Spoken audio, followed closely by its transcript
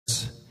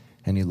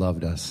and he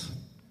loved us.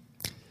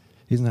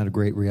 Isn't that a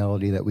great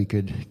reality that we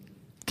could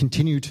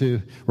continue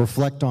to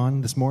reflect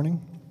on this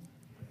morning?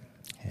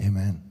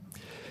 Amen.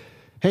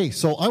 Hey,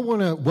 so I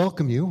want to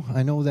welcome you.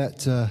 I know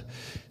that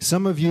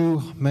some of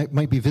you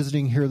might be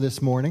visiting here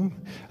this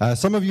morning.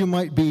 Some of you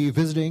might be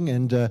visiting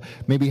and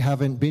maybe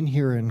haven't been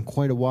here in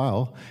quite a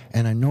while.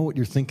 And I know what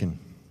you're thinking.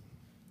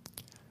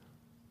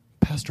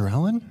 Pastor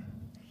Alan?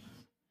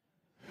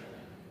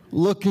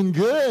 Looking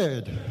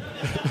good.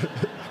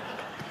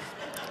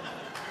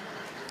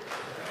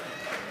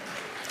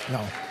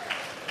 No.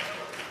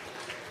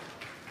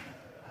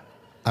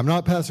 I'm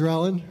not Pastor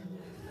Alan,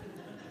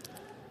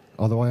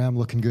 although I am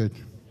looking good.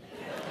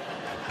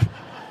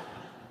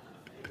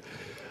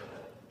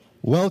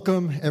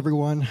 Welcome,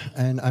 everyone,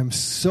 and I'm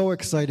so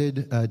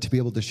excited to be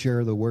able to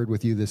share the word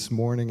with you this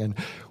morning. And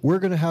we're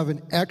going to have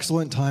an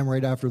excellent time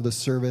right after the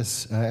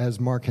service. As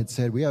Mark had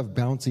said, we have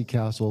bouncy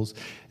castles,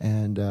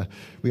 and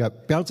we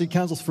got bouncy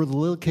castles for the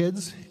little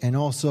kids, and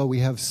also we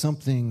have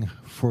something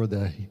for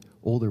the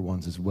older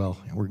ones as well.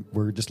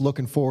 We're just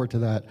looking forward to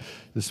that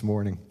this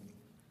morning.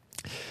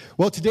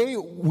 Well, today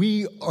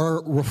we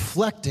are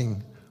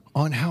reflecting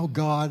on how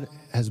God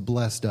has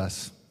blessed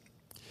us.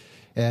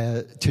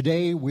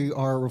 Today we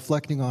are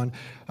reflecting on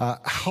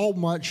how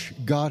much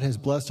God has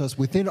blessed us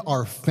within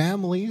our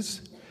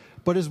families,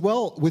 but as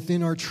well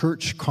within our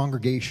church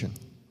congregation.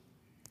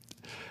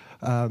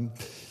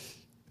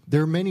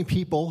 There are many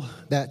people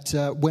that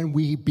when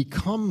we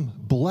become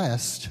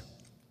blessed,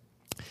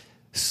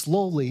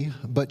 slowly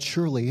but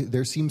surely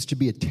there seems to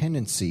be a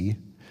tendency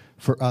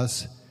for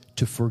us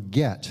to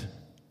forget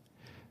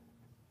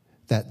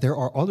that there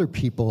are other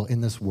people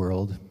in this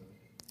world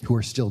who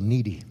are still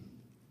needy.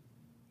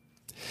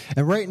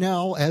 And right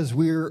now, as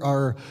we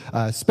are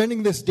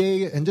spending this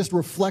day and just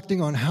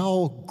reflecting on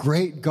how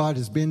great God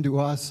has been to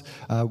us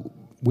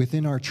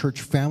within our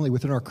church family,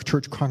 within our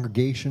church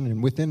congregation,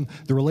 and within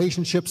the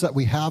relationships that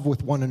we have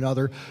with one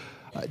another,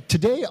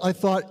 today I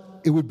thought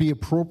it would be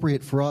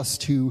appropriate for us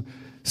to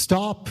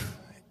stop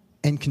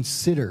and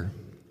consider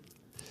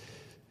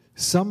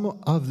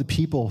some of the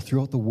people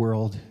throughout the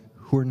world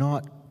who are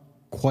not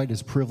quite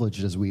as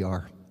privileged as we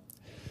are.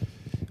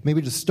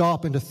 Maybe to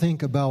stop and to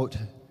think about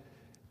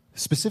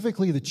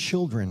specifically the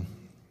children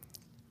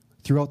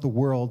throughout the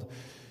world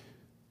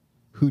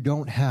who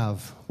don't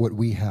have what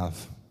we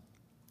have,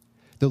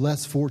 the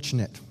less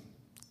fortunate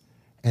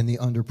and the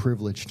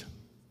underprivileged.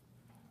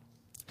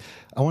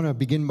 I want to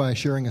begin by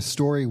sharing a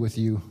story with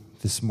you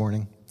this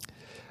morning.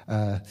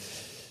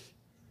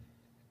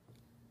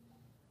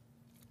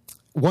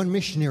 One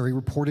missionary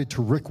reported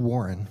to Rick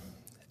Warren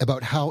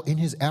about how in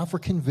his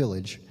African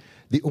village,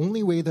 the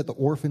only way that the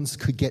orphans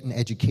could get an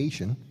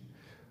education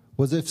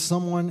was if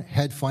someone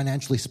had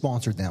financially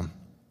sponsored them.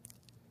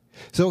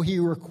 So he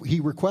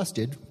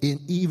requested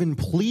and even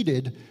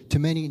pleaded to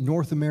many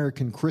North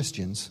American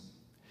Christians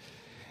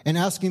and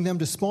asking them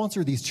to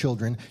sponsor these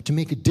children to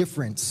make a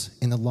difference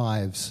in the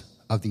lives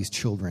of these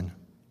children.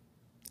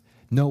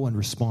 No one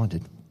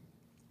responded.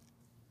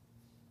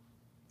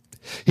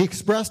 He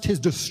expressed his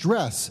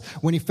distress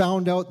when he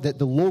found out that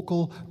the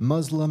local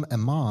Muslim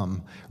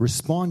imam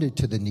responded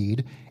to the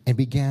need and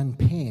began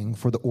paying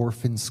for the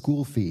orphan's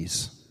school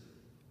fees.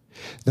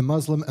 The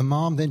Muslim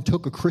imam then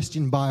took a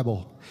Christian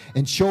Bible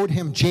and showed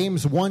him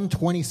James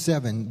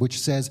 1:27, which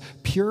says,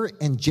 "Pure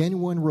and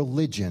genuine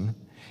religion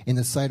in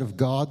the sight of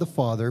God the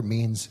Father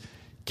means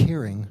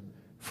caring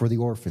for the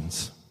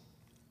orphans."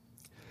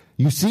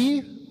 "You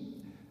see,"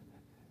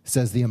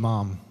 says the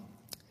imam,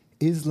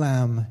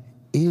 "Islam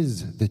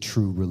is the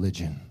true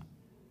religion."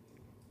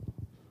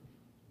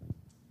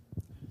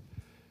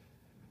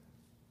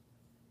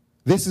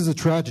 This is a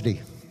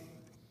tragedy.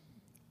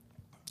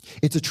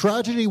 It's a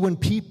tragedy when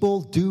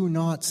people do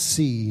not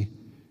see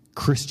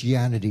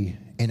Christianity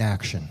in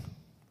action.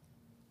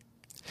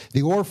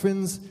 The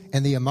orphans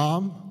and the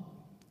imam,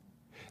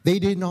 they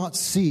did not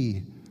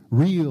see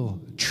real,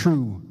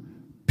 true,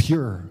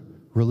 pure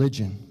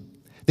religion.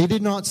 They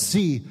did not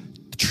see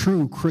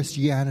true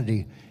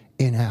Christianity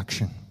in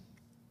action.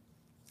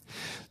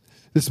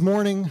 This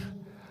morning,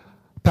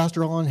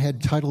 Pastor Alan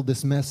had titled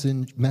this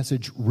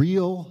message,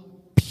 Real,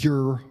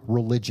 Pure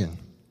Religion.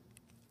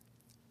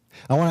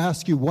 I want to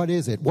ask you, what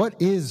is it?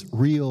 What is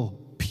real,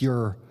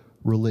 pure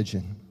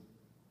religion?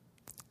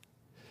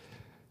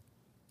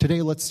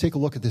 Today, let's take a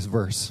look at this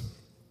verse.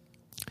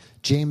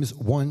 James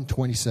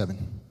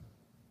 1:27.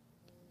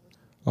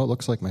 Oh, it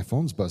looks like my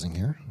phone's buzzing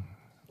here.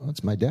 Oh,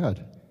 it's my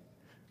dad.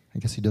 I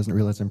guess he doesn't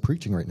realize I'm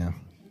preaching right now.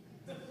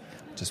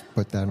 Just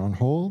put that on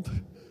hold.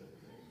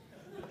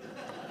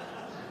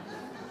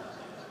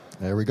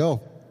 There we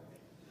go.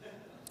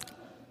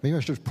 Maybe I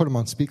should put him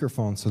on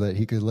speakerphone so that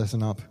he could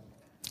listen up.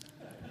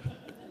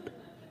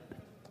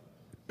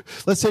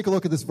 Let's take a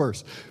look at this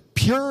verse.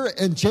 Pure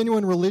and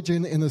genuine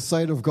religion in the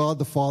sight of God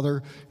the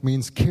Father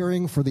means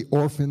caring for the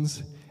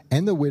orphans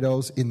and the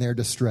widows in their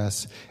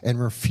distress and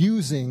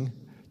refusing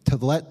to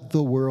let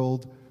the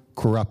world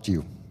corrupt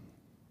you.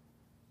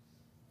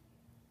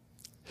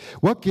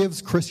 What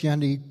gives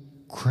Christianity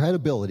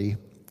credibility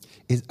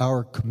is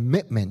our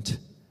commitment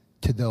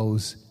to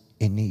those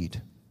in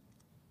need.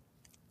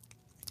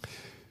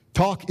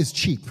 Talk is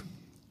cheap.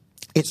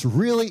 It's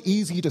really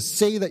easy to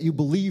say that you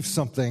believe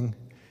something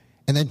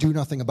and then do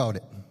nothing about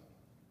it.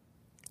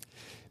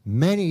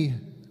 Many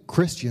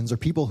Christians or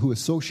people who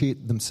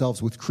associate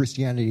themselves with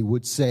Christianity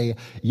would say,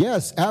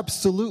 yes,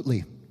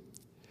 absolutely.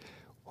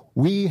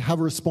 We have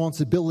a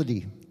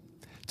responsibility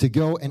to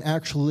go and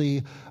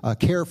actually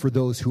care for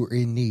those who are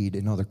in need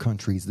in other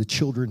countries, the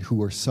children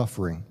who are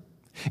suffering.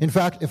 In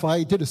fact, if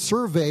I did a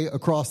survey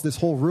across this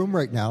whole room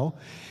right now,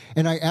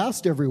 and I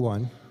asked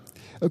everyone,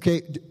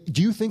 okay,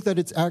 do you think that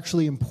it's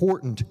actually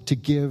important to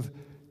give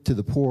to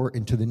the poor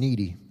and to the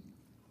needy?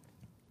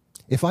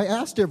 If I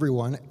asked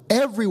everyone,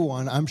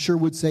 I'm sure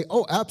would say,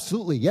 oh,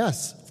 absolutely,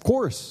 yes, of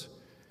course.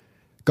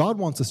 God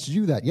wants us to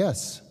do that,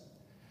 yes.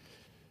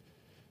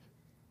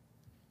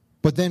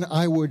 But then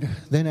I would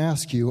then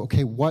ask you,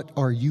 okay, what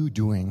are you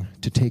doing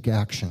to take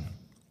action?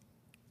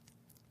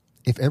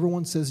 If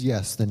everyone says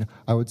yes, then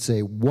I would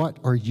say, what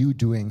are you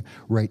doing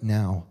right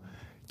now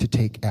to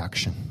take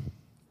action?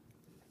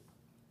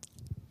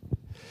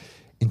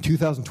 In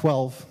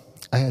 2012,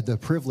 I had the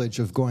privilege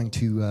of going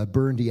to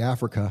Burundi,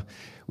 Africa,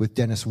 with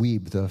Dennis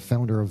Weeb, the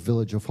founder of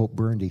Village of Hope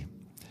Burundi.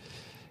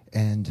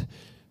 And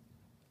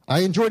I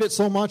enjoyed it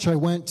so much, I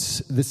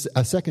went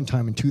a second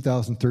time in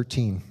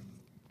 2013.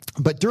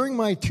 But during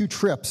my 2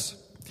 trips,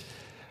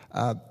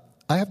 I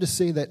have to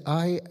say that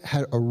I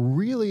had a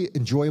really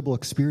enjoyable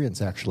experience,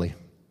 actually.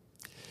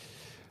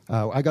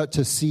 I got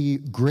to see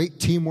great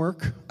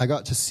teamwork. I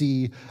got to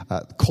see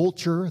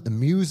culture, the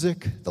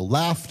music, the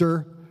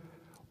laughter.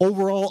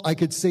 Overall, I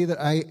could say that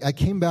I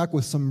came back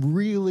with some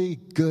really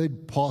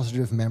good,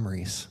 positive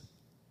memories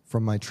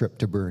from my trip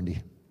to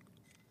Burundi.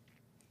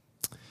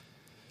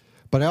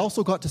 But I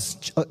also got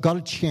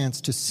a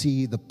chance to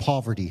see the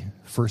poverty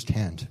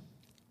firsthand.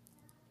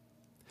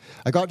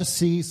 I got to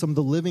see some of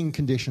the living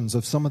conditions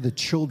of some of the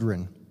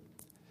children.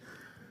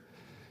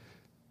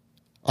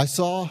 I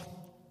saw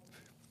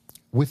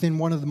within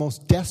one of the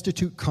most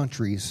destitute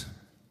countries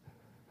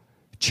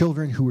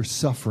children who were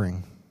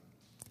suffering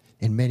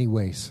in many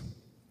ways.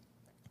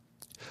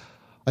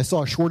 I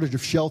saw a shortage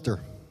of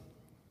shelter.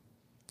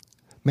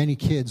 Many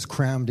kids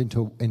crammed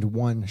into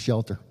one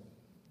shelter.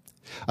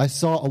 I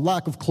saw a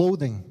lack of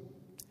clothing.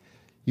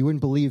 You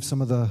wouldn't believe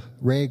some of the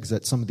rags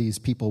that some of these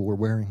people were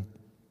wearing.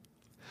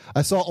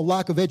 I saw a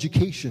lack of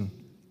education.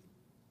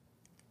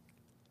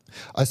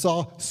 I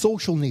saw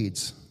social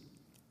needs.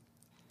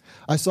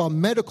 I saw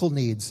medical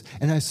needs,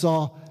 and I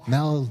saw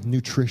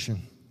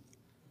malnutrition.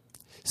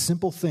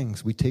 Simple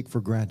things we take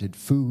for granted: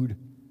 food,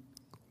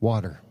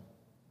 water.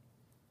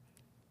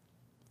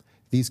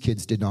 These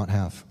kids did not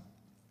have.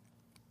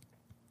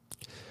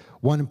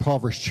 One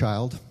impoverished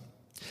child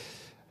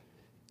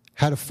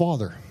had a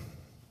father,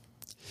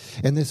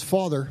 and this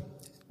father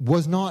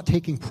was not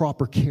taking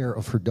proper care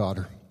of her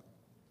daughter.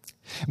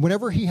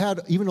 Whenever he had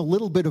even a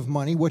little bit of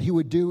money, what he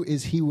would do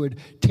is he would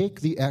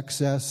take the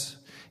excess,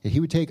 he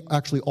would take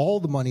actually all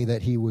the money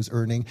that he was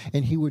earning,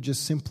 and he would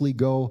just simply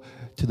go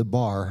to the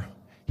bar,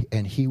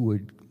 and he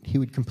would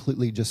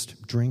completely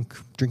just drink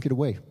it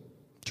away,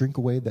 drink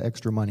away the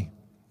extra money.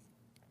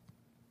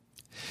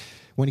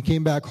 When he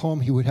came back home,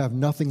 he would have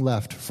nothing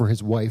left for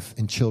his wife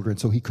and children,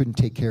 so he couldn't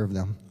take care of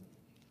them.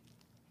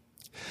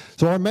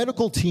 So our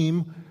medical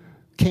team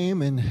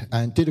came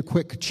and did a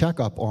quick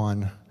checkup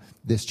on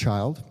this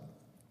child,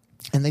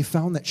 and they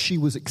found that she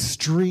was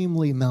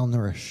extremely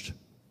malnourished.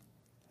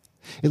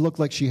 It looked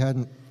like she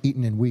hadn't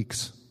eaten in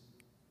weeks.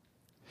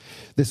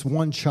 This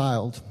one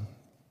child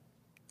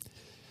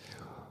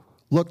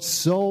looked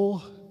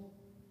so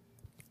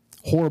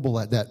horrible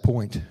at that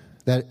point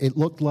that it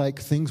looked like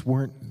things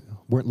weren't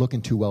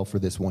looking too well for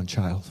this one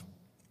child.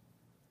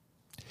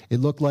 It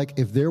looked like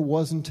if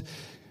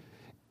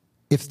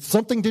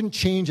something didn't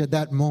change at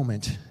that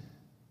moment,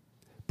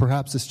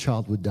 perhaps this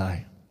child would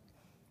die.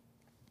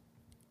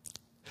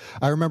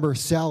 I remember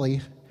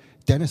Sally,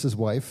 Dennis's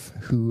wife,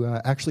 who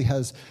actually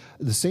has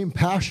the same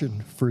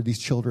passion for these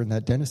children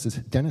that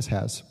Dennis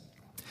has.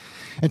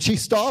 And she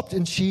stopped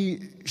and she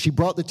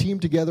brought the team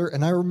together,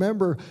 and I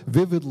remember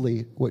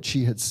vividly what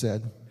she had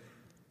said.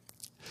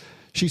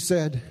 She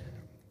said,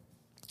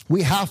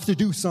 "We have to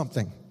do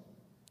something.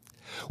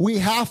 We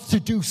have to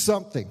do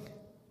something."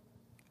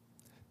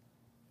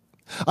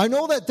 I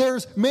know that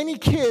there's many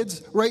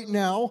kids right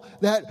now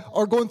that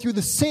are going through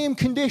the same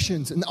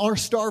conditions and are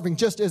starving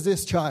just as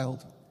this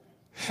child.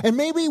 And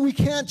maybe we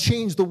can't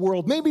change the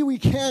world. Maybe we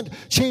can't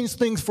change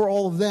things for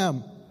all of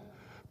them.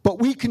 But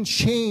we can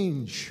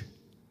change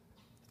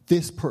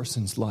this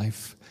person's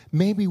life.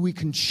 Maybe we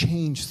can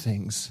change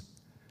things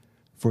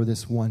for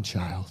this one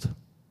child.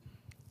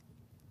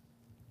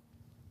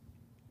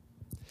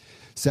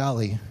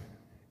 Sally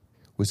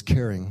was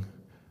caring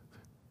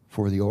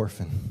for the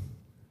orphan.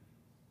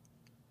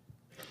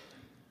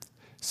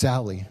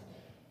 Sally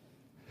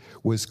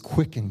was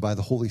quickened by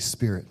the Holy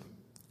Spirit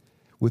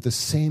with the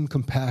same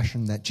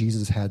compassion that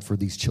Jesus had for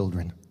these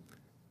children.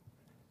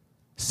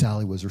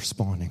 Sally was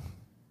responding.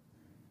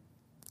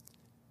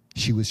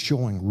 She was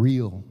showing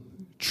real,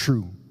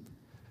 true,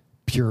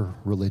 pure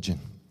religion.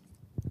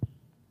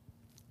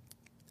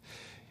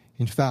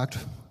 In fact,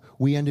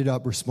 we ended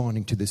up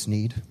responding to this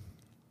need.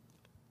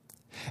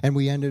 And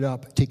we ended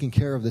up taking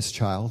care of this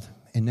child.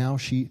 And now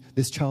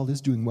this child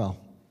is doing well.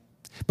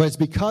 But it's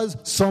because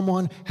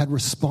someone had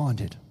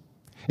responded.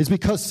 It's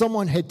because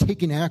someone had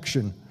taken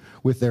action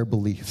with their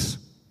beliefs.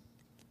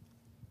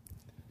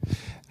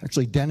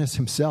 Actually, Dennis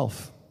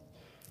himself,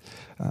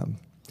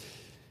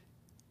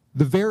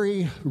 the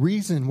very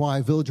reason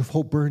why Village of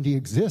Hope Burnaby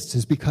exists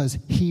is because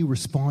he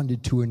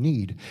responded to a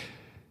need.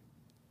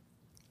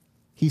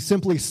 He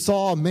simply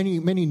saw many,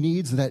 many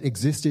needs that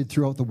existed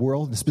throughout the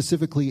world, and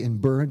specifically in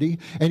Burnaby,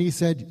 and he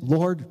said,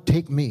 Lord,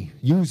 take me,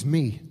 use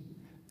me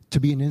to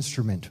be an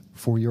instrument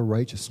for your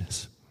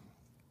righteousness.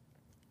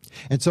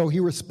 And so he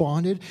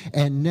responded,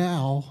 and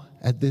now,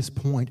 at this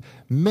point,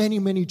 many,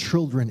 many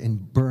children in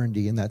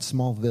Burnaby, in that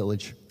small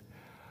village,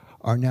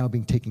 are now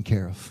being taken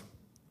care of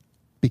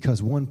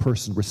because one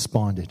person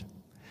responded,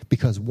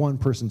 because one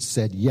person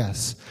said,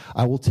 yes,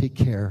 I will take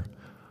care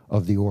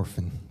of the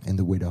orphan and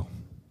the widow.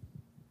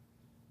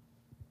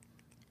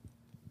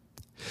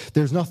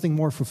 There's nothing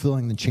more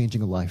fulfilling than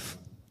changing a life.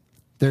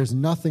 There's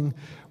nothing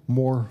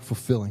more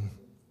fulfilling.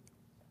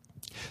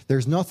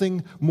 There's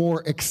nothing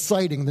more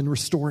exciting than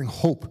restoring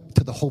hope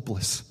to the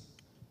hopeless.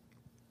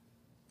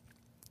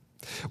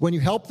 When you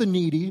help the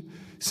needy,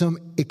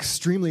 some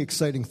extremely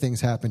exciting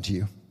things happen to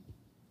you.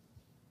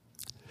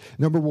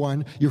 Number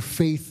one, your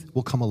faith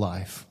will come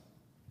alive.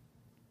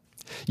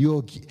 You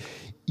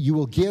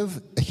will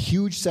give a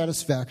huge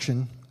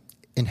satisfaction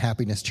and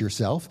happiness to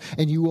yourself,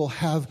 and you will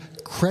have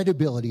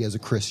credibility as a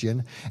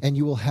Christian, and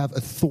you will have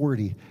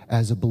authority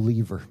as a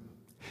believer.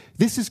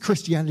 This is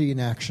Christianity in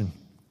action.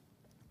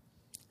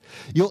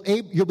 You'll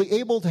be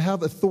able to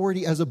have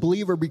authority as a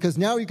believer because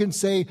now you can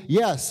say,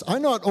 yes, I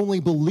not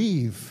only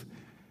believe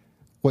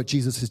what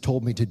Jesus has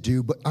told me to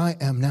do, but I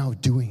am now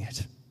doing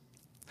it.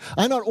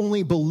 I not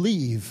only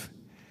believe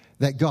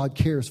that God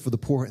cares for the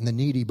poor and the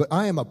needy, but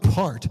I am a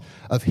part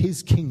of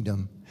his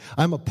kingdom.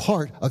 I'm a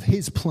part of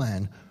his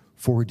plan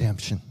for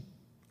redemption.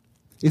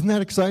 Isn't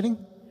that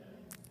exciting?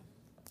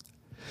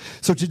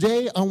 So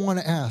today I want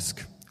to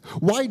ask,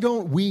 why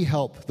don't we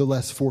help the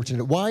less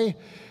fortunate? Why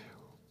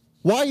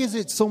is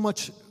it so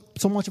much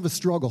of a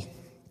struggle?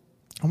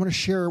 I want to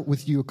share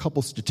with you a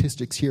couple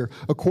statistics here.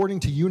 According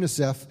to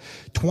UNICEF,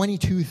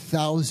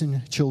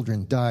 22,000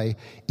 children die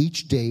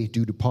each day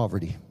due to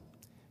poverty.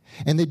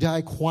 And they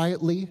die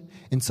quietly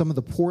in some of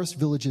the poorest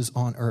villages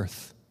on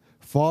earth,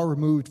 far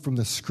removed from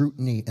the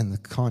scrutiny and the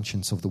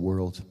conscience of the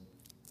world.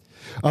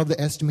 Of the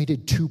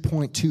estimated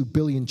 2.2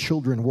 billion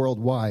children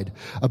worldwide,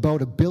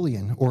 about 1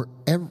 billion, or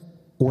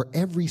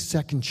every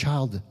second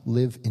child,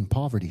 live in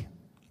poverty.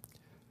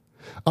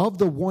 Of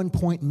the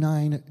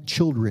 1.9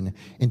 children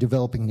in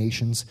developing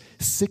nations,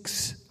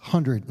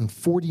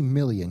 640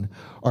 million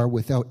are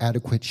without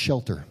adequate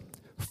shelter.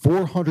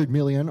 400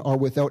 million are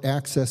without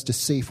access to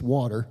safe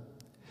water.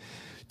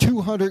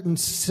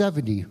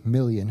 270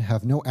 million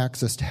have no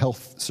access to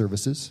health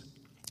services.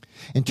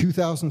 In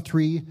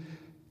 2003,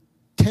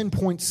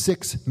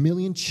 10.6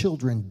 million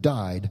children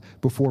died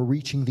before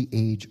reaching the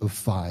age of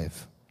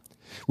 5,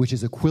 which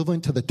is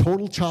equivalent to the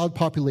total child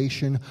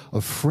population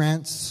of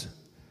France,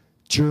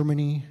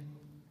 Germany,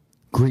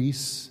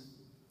 Greece,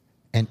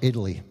 and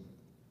Italy.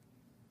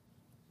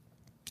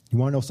 You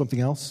want to know something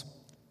else?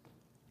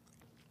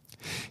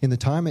 In the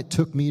time it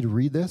took me to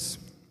read this,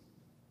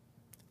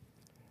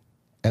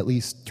 at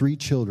least 3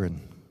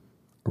 children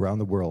around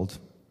the world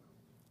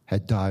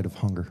had died of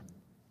hunger.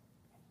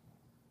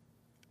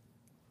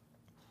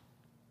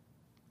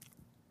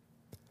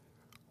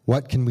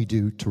 What can we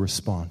do to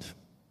respond?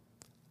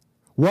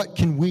 What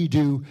can we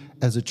do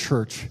as a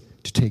church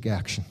to take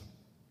action?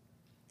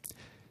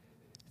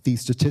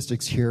 These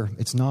statistics here,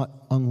 it's not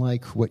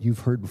unlike what you've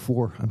heard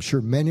before. I'm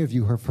sure many of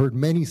you have heard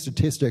many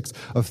statistics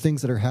of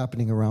things that are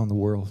happening around the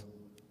world.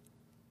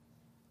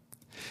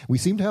 We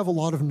seem to have a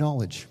lot of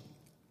knowledge.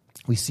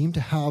 We seem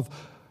to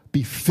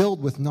be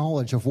filled with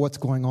knowledge of what's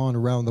going on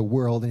around the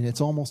world, and it's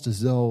almost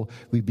as though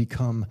we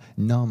become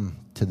numb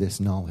to this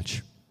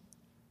knowledge.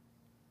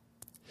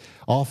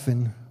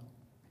 Often,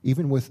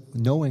 even with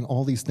knowing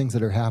all these things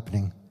that are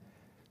happening,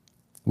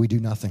 we do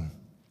nothing.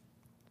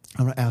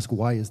 I'm going to ask,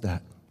 why is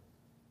that?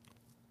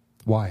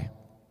 Why?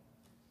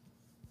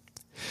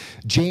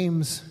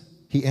 James,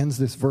 he ends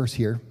this verse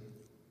here.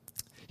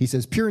 He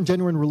says, pure and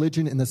genuine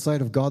religion in the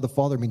sight of God the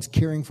Father means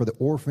caring for the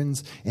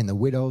orphans and the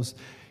widows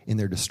in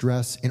their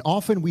distress. And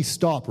often we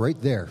stop right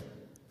there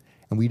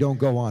and we don't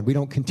go on. We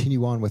don't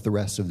continue on with the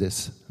rest of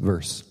this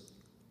verse.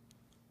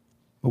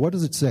 But what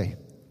does it say?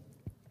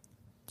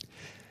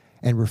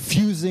 And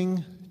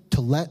refusing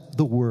to let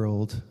the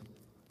world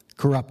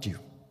corrupt you.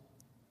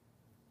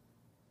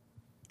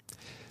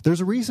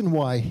 There's a reason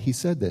why he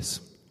said this.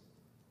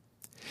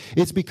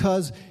 It's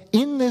because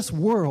in this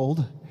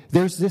world,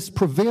 there's this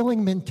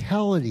prevailing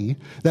mentality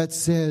that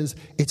says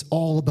it's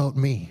all about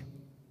me.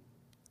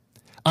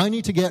 I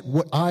need to get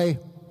what I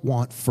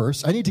want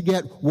first. I need to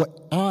get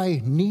what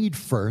I need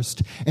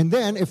first. And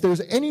then if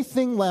there's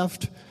anything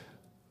left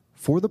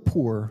for the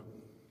poor,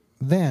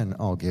 then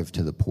I'll give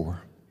to the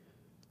poor.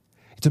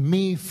 It's a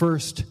me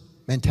first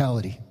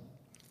mentality.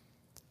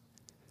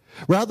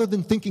 Rather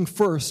than thinking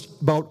first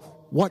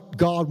about what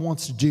God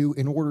wants to do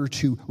in order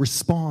to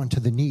respond to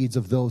the needs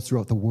of those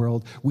throughout the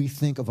world, we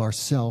think of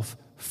ourselves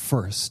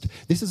first.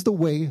 This is the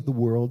way the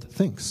world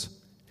thinks.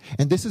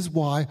 And this is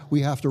why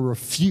we have to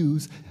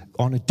refuse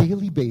on a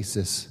daily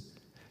basis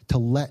to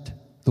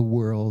let the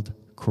world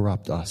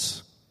corrupt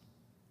us.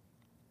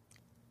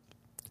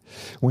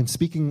 When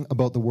speaking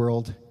about the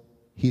world,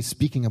 he's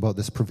speaking about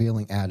this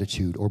prevailing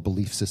attitude or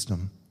belief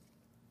system.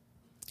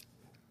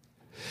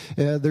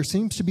 There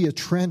seems to be a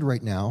trend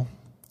right now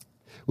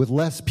with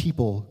less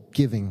people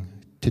giving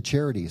to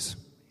charities.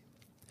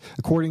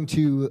 According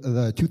to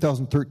the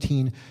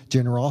 2013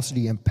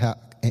 Generosity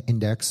Impact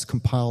Index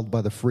compiled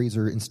by the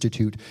Fraser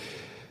Institute,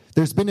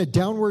 there's been a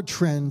downward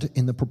trend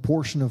in the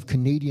proportion of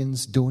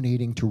Canadians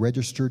donating to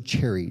registered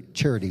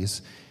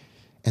charities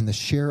and the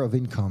share of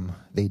income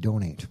they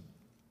donate.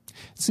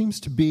 It seems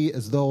to be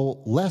as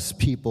though less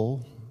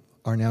people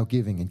are now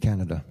giving in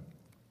Canada.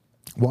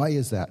 Why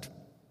is that?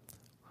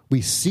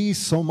 We see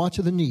so much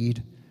of the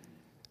need,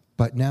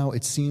 but now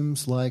it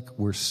seems like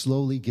we're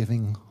slowly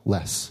giving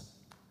less.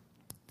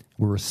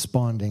 We're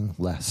responding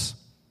less.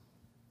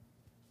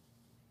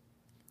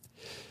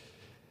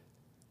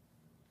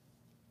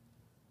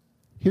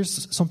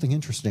 Here's something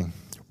interesting.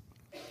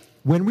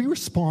 When we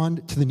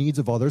respond to the needs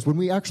of others, when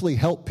we actually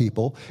help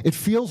people, it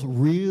feels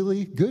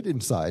really good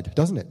inside,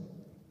 doesn't it?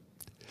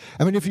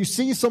 I mean, if you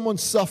see someone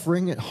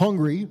suffering and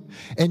hungry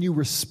and you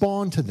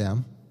respond to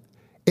them,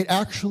 it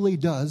actually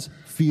does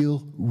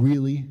feel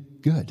really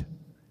good.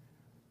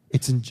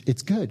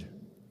 It's good.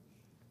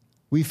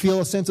 We feel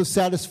a sense of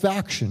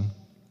satisfaction.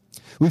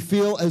 We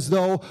feel as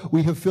though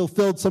we have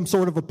fulfilled some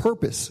sort of a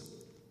purpose.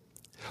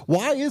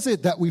 Why is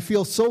it that we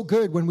feel so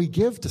good when we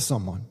give to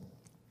someone?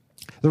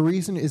 The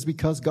reason is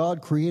because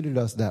God created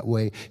us that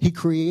way. He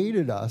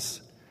created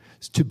us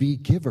to be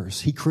givers.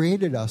 He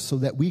created us so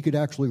that we could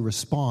actually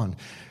respond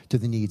to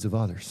the needs of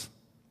others.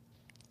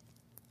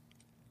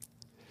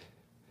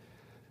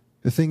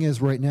 The thing is,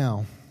 right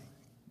now,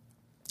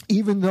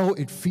 even though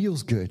it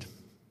feels good,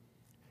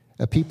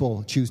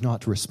 people choose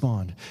not to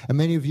respond. And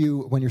many of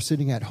you, when you're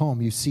sitting at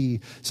home, you see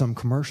some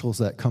commercials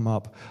that come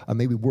up,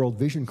 maybe World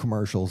Vision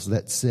commercials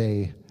that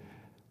say,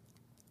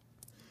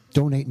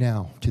 donate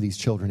now to these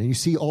children. And you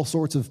see all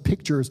sorts of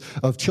pictures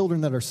of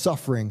children that are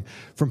suffering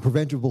from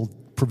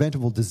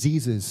preventable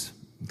diseases,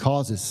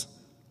 causes.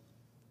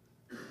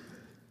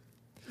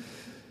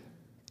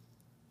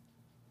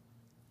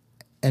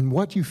 And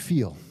what you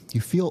feel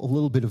a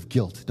little bit of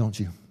guilt, don't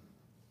you?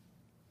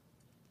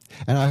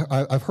 And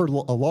I've heard a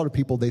lot of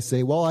people, they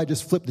say, well, I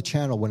just flip the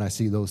channel when I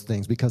see those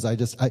things because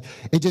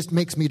it just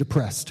makes me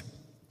depressed.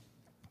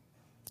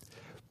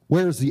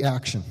 Where's the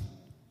action?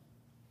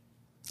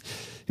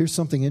 Here's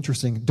something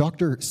interesting.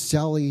 Dr.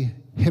 Sally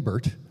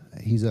Hibbert,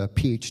 he's a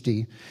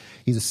PhD.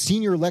 He's a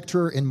senior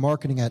lecturer in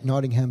marketing at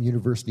Nottingham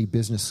University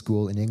Business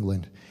School in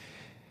England.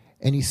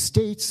 And he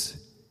states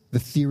the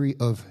theory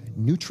of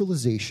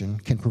neutralization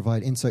can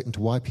provide insight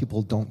into why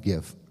people don't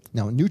give.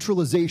 Now,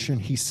 neutralization,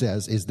 he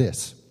says, is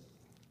this.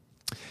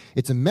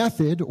 It's a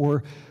method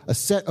or a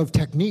set of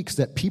techniques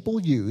that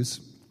people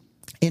use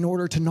in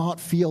order to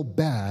not feel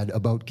bad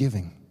about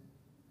giving.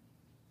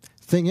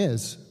 Thing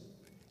is,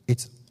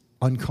 it's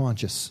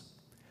unconscious.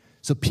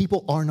 So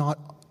people are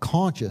not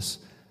conscious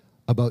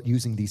about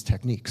using these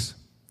techniques.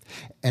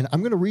 And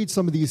I'm going to read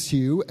some of these to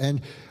you,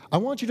 and I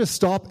want you to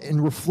stop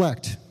and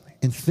reflect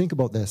and think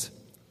about this.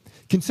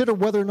 Consider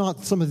whether or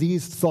not some of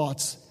these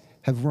thoughts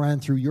have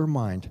ran through your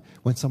mind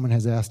when someone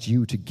has asked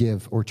you to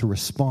give or to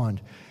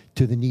respond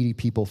to the needy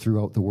people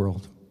throughout the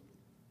world.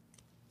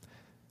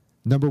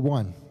 Number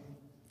 1,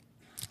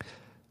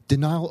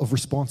 denial of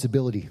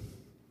responsibility.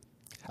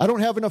 I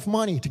don't have enough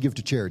money to give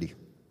to charity.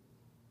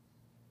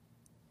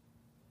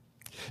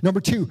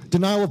 Number 2,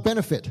 denial of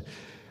benefit.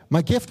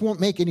 My gift won't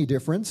make any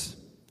difference.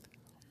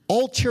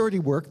 All charity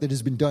work that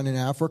has been done in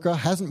Africa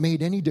hasn't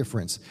made any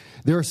difference.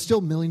 There are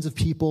still millions of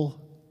people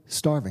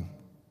starving.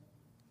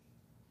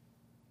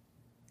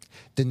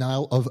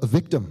 Denial of a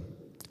victim.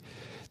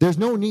 There's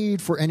no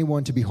need for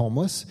anyone to be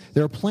homeless.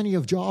 There are plenty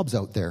of jobs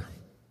out there.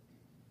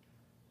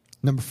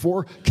 Number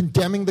 4,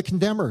 condemning the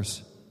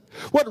condemners.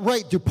 What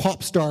right do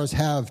pop stars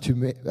have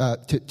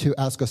to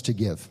ask us to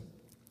give?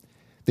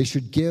 They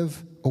should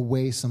give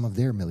away some of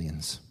their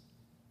millions.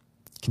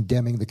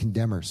 Condemning the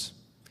condemners.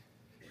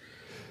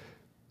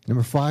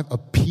 Number 5,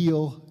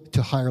 appeal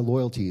to higher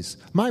loyalties.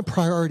 My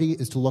priority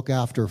is to look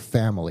after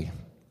family.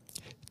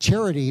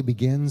 Charity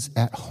begins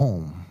at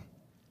home.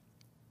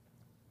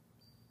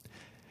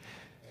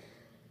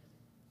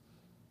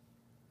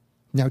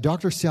 Now,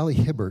 Dr. Sally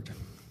Hibbert,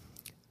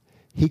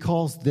 he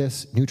calls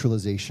this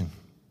neutralization.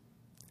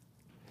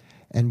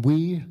 And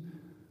we,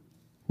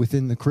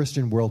 within the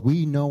Christian world,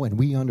 we know and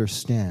we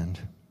understand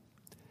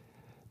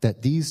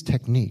that these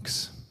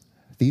techniques,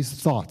 these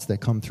thoughts that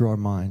come through our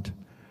mind,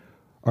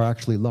 are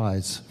actually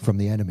lies from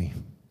the enemy.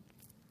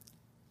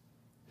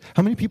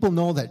 How many people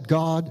know that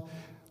God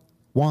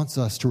wants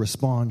us to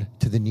respond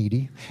to the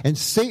needy, and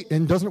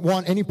Satan doesn't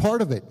want any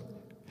part of it.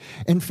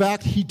 In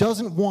fact, he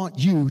doesn't want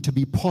you to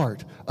be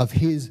part of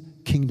his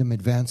kingdom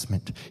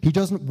advancement. He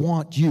doesn't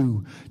want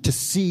you to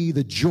see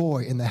the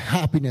joy and the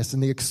happiness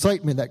and the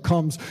excitement that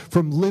comes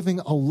from living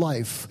a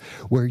life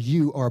where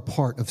you are a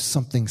part of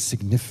something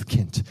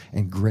significant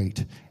and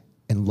great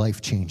and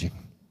life-changing.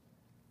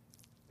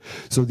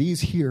 So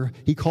these here,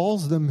 he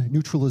calls them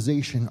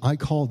neutralization. I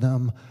call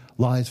them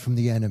lies from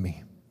the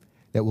enemy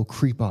that will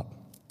creep up.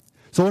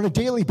 So on a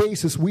daily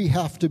basis, we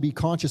have to be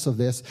conscious of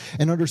this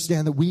and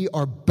understand that we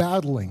are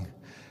battling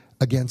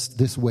against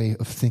this way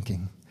of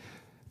thinking.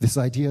 This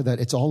idea that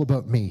it's all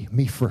about me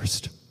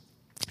first.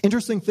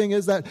 Interesting thing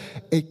is that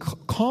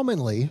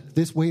commonly,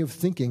 this way of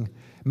thinking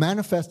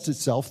manifests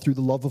itself through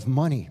the love of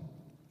money.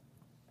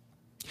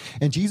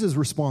 And Jesus'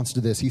 response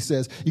to this, he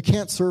says, you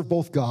can't serve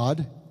both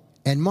God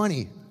and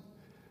money,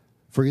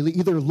 for you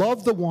either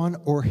love the one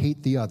or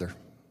hate the other.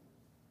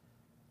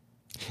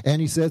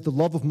 And he says the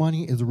love of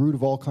money is the root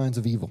of all kinds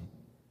of evil.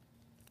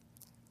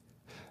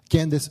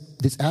 Again, this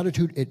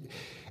attitude,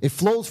 it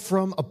flows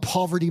from a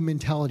poverty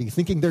mentality,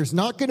 thinking there's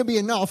not going to be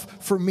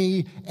enough for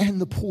me and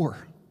the poor.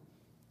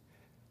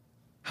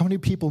 How many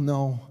people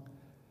know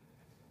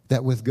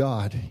that with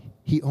God,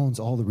 he owns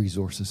all the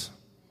resources?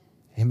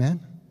 Amen?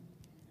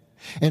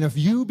 And if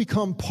you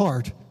become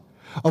part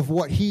of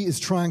what he is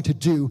trying to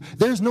do,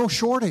 there's no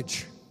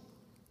shortage.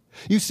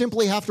 You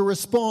simply have to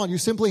respond. You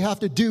simply have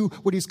to do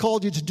what he's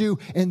called you to do,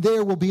 and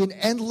there will be an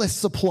endless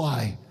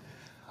supply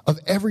of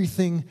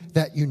everything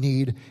that you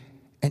need,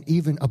 and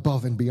even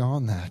above and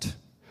beyond that.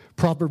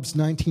 Proverbs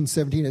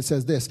 19:17, it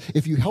says this,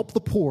 if you help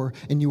the poor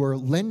and you are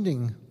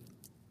lending,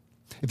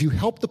 if you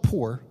help the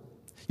poor,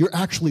 you're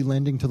actually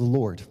lending to the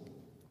Lord.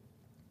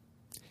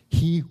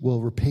 He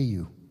will repay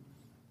you.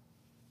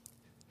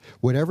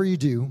 Whatever you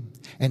do,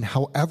 and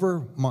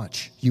however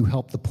much you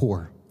help the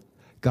poor,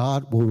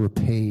 God will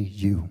repay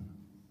you.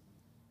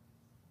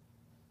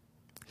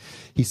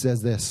 He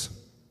says this,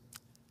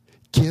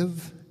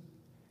 give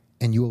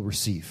and you will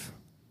receive.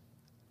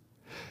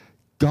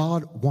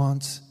 God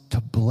wants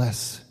to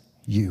bless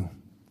you.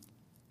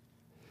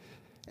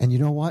 And you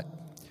know what?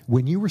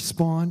 When you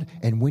respond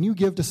and when you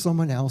give to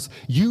someone else,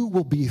 you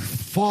will be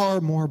far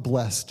more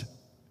blessed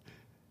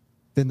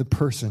than the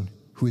person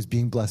who is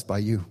being blessed by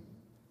you.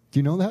 Do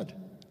you know that?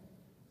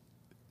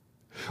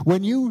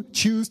 When you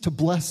choose to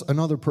bless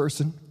another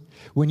person,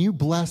 when you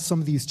bless some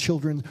of these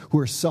children who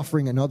are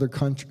suffering in other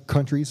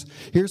countries,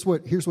 here's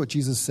what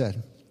Jesus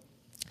said.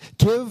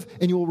 Give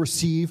and you will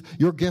receive.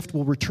 Your gift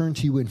will return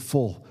to you in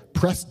full,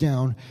 pressed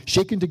down,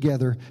 shaken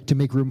together to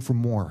make room for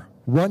more,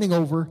 running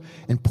over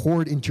and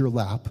poured into your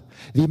lap.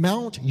 The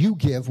amount you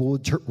give will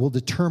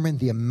determine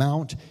the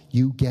amount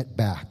you get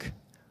back.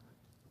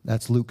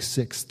 That's Luke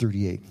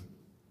 6:38.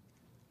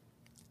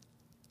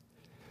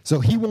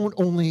 So he won't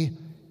only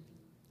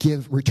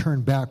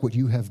return back what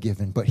you have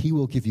given, but he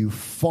will give you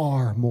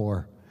far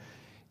more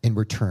in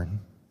return.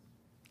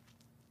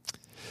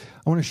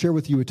 I want to share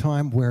with you a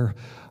time where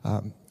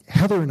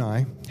Heather and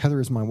I,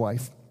 Heather is my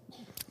wife,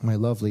 my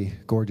lovely,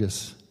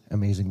 gorgeous,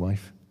 amazing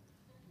wife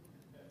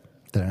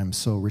that I'm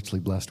so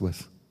richly blessed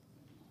with.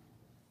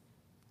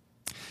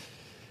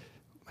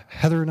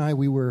 Heather and I,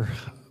 we were,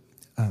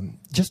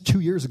 just 2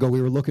 years ago,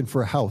 we were looking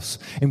for a house,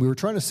 and we were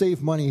trying to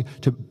save money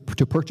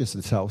to purchase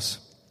this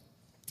house.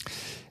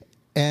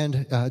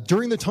 And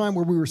during the time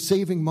where we were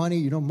saving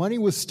money, money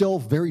was still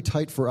very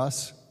tight for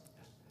us.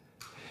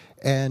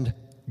 And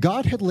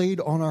God had laid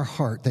on our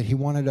heart that he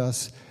wanted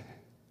us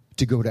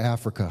to go to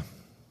Africa,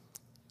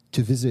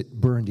 to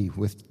visit Burundi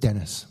with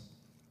Dennis.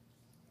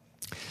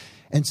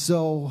 And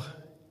so,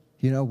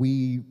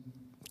 we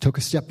took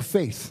a step of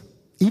faith.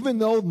 Even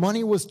though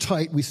money was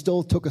tight, we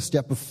still took a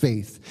step of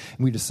faith.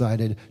 And we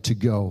decided to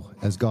go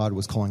as God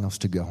was calling us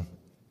to go.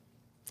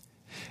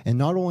 And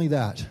not only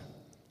that,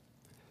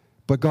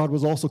 but God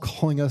was also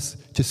calling us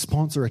to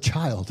sponsor a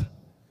child.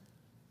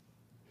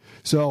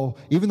 So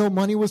even though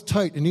money was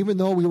tight, and even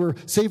though we were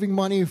saving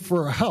money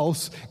for a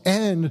house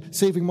and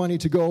saving money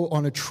to go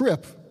on a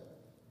trip,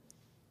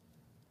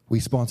 we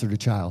sponsored a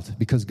child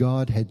because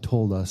God had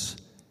told us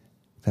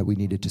that we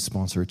needed to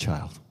sponsor a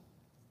child.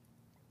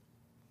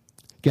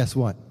 Guess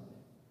what?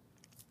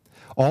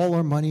 All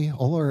our money,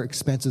 all our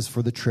expenses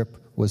for the trip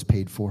was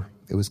paid for.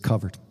 It was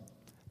covered.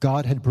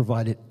 God had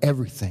provided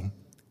everything.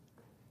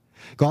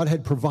 God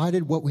had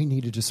provided what we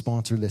needed to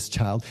sponsor this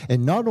child.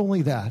 And not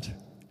only that,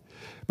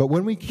 but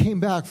when we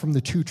came back from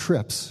the 2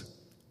 trips,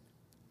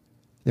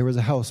 there was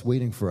a house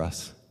waiting for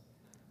us.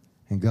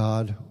 And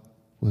God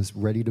was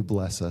ready to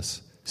bless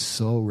us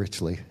so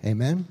richly.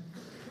 Amen?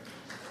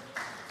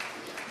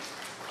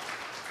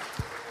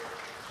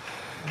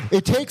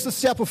 It takes a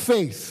step of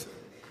faith.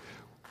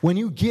 When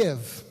you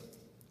give,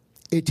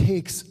 it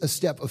takes a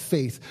step of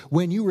faith.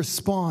 When you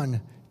respond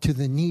to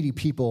the needy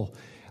people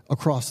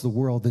across the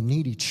world, the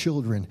needy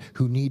children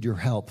who need your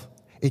help,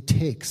 it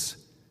takes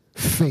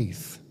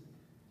faith.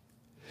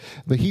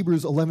 But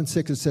Hebrews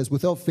 11:6, it says,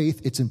 without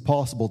faith, it's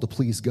impossible to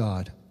please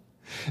God.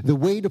 The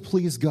way to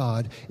please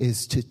God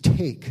is to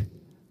take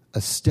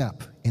a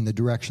step in the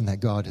direction that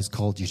God has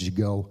called you to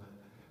go,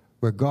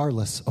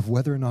 regardless of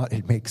whether or not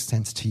it makes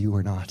sense to you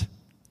or not.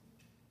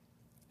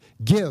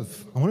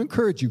 Give. I want to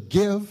encourage you,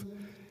 give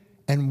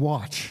and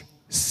watch.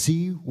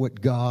 See what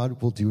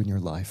God will do in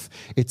your life.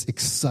 It's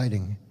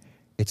exciting.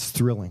 It's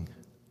thrilling.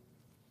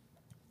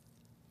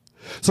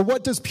 So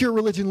what does pure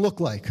religion look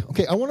like?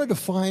 Okay, I want to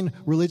define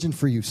religion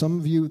for you. Some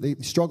of you, they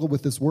struggle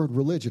with this word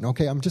religion.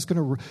 Okay, I'm just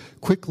going to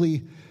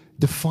quickly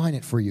define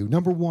it for you.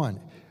 Number one,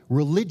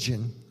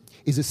 religion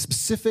is a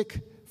specific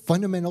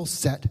fundamental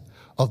set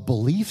of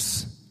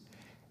beliefs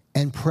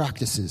and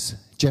practices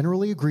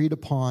generally agreed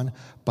upon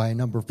by a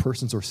number of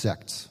persons or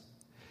sects.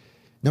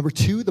 Number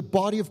two, the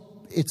body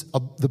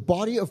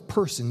of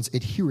persons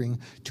adhering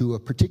to a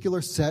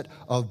particular set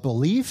of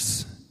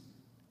beliefs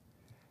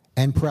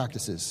and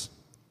practices.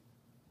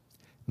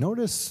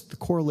 Notice the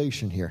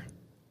correlation here.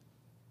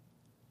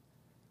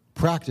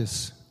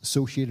 Practice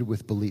associated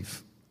with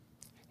belief.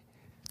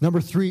 Number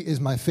three is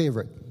my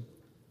favorite.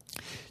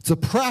 It's a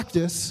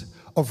practice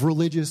of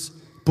religious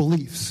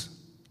beliefs.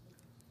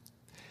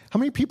 How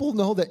many people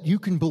know that you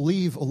can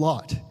believe a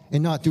lot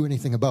and not do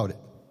anything about it?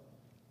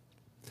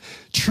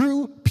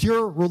 True,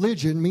 pure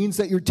religion means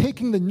that you're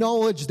taking the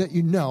knowledge that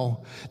you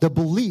know, the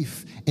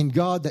belief in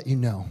God that you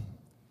know.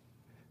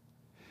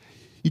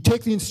 You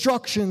take the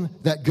instruction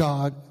that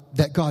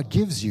God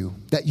gives you,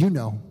 that you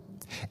know,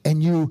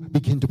 and you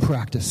begin to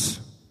practice.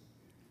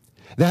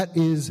 That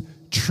is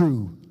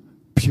true,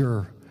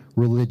 pure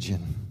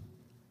religion.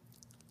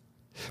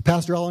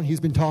 Pastor Allen, he's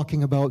been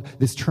talking about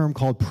this term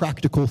called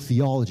practical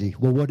theology.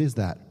 Well, what is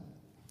that?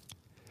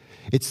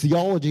 It's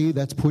theology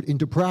that's put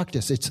into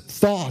practice. It's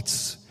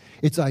thoughts,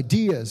 it's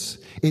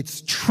ideas,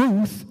 it's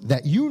truth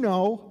that you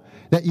know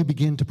that you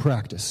begin to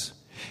practice.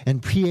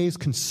 And PA's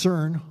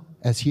concern,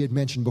 as he had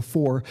mentioned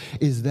before,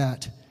 is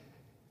that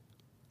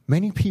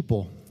many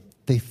people,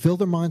 they fill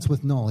their minds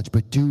with knowledge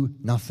but do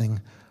nothing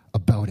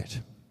about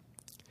it.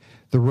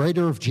 The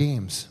writer of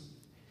James,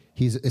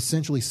 he's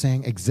essentially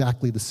saying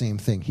exactly the same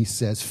thing. He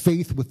says,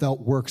 faith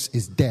without works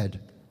is dead.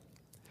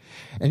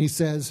 And he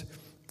says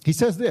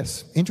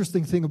this,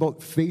 interesting thing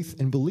about faith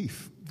and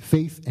belief,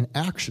 faith and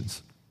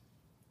actions,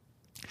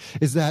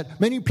 is that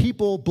many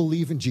people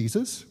believe in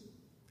Jesus.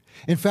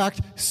 In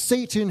fact,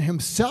 Satan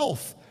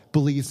himself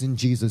believes in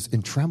Jesus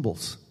and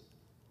trembles.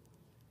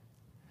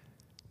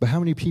 But how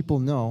many people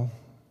know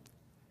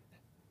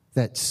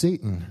that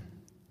Satan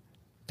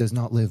does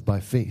not live by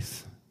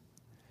faith?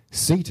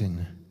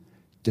 Satan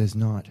does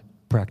not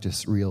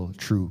practice real,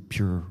 true,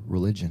 pure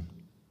religion.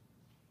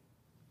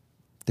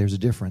 There's a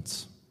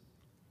difference.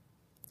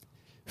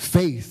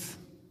 Faith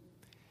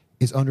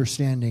is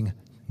understanding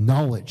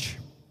knowledge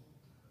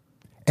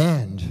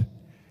and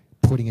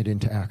putting it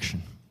into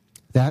action.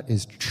 That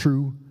is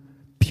true,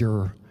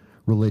 pure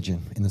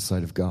religion in the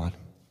sight of God.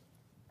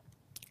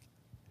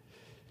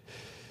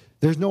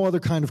 There's no other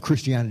kind of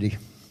Christianity.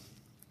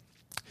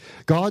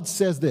 God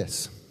says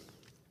this.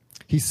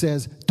 He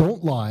says,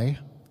 don't lie.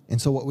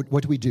 And so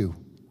what do?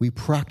 We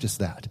practice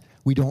that.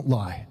 We don't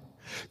lie.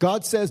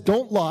 God says,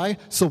 don't lie,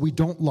 so we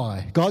don't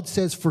lie. God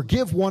says,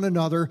 forgive one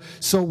another,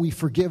 so we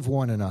forgive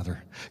one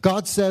another.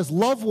 God says,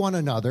 love one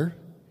another,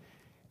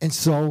 and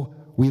so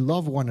we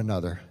love one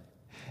another.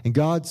 And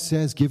God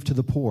says, give to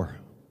the poor.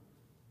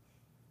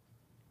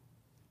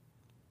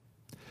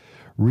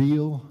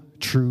 Real,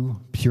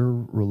 true, pure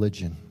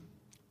religion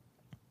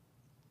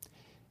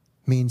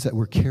means that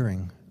we're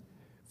caring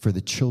for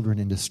the children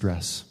in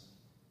distress.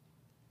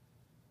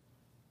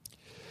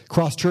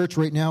 Cross Church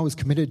right now is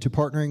committed to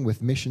partnering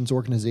with missions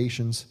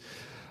organizations.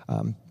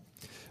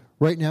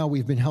 Right now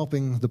we've been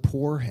helping the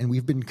poor, and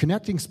we've been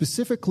connecting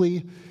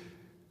specifically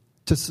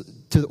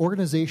to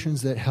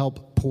organizations that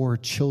help poor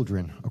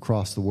children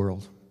across the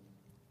world.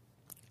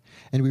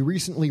 And we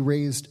recently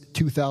raised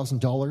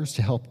 $2,000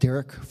 to help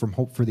Derek from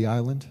Hope for the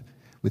Island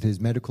with his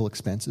medical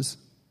expenses.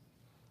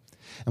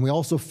 And we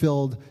also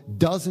filled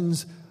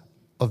dozens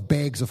of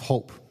bags of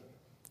hope.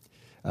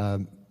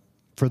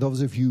 For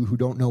those of you who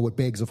don't know what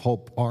bags of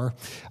hope are,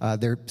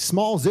 they're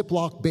small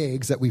Ziploc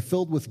bags that we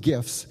filled with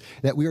gifts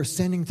that we are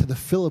sending to the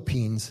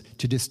Philippines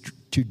to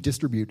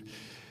distribute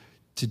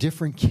to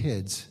different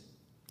kids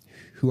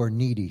who are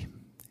needy,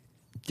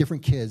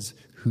 different kids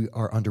who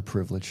are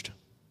underprivileged.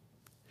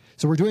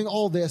 So we're doing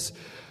all this,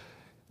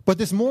 but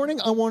this morning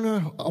I want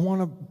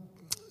to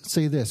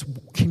say this: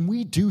 can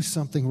we do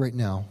something right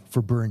now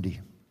for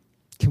Burnaby?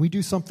 Can we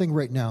do something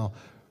right now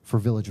for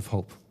Village of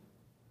Hope?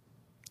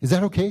 Is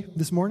that okay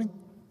this morning?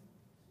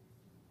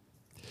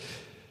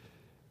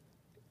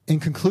 In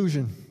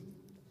conclusion,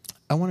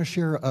 I want to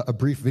share a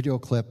brief video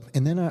clip,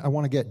 and then I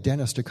want to get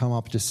Dennis to come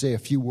up to say a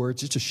few words,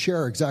 just to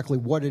share exactly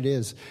what it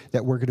is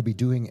that we're going to be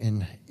doing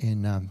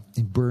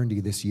in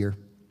Burnaby this year.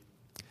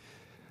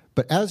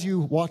 But as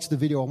you watch the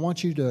video, I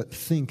want you to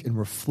think and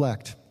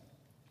reflect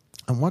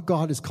on what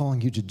God is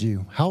calling you to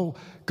do, how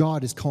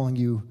God is calling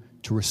you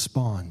to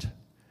respond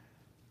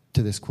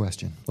to this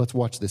question. Let's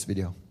watch this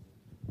video.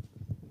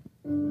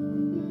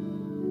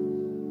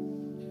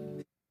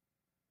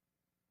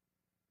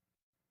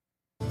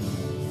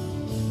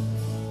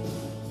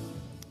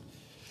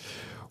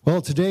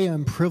 Well, today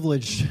I'm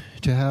privileged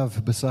to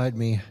have beside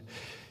me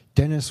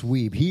Dennis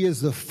Wiebe. He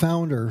is the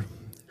founder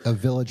of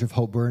Village of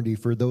Hope Burnaby,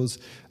 for those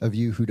of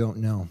you who don't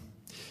know.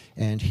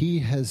 And he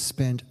has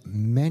spent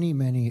many,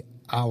 many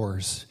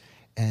hours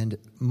and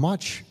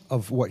much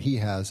of what he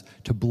has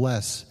to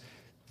bless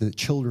the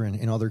children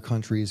in other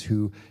countries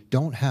who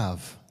don't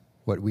have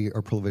what we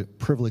are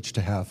privileged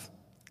to have.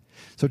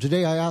 So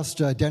today I asked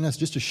Dennis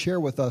just to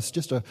share with us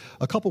just a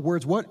couple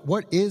words.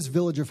 What is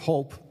Village of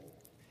Hope?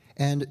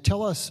 And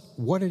tell us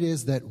what it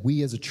is that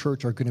we as a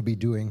church are going to be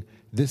doing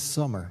this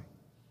summer.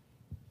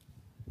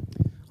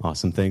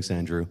 Awesome. Thanks,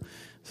 Andrew.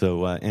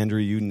 So, Andrew,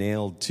 you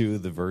nailed two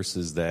of the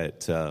verses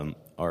that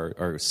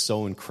are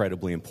so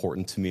incredibly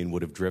important to me and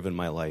would have driven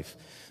my life.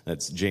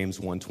 That's James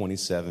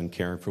 1:27,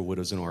 caring for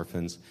widows and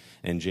orphans,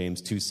 and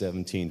James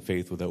 2:17,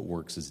 faith without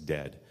works is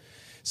dead.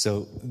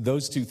 So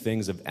those two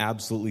things have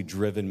absolutely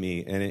driven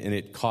me, and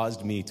it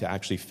caused me to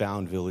actually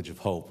found Village of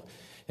Hope.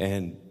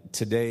 And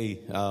today,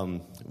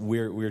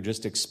 we're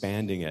just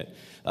expanding it.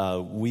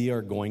 We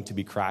are going to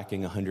be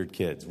cracking 100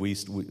 kids.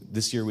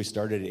 This year we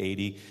started at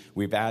 80.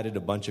 We've added a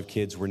bunch of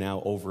kids. We're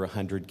now over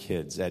 100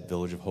 kids at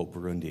Village of Hope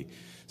Burundi.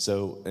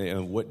 So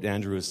what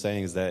Andrew was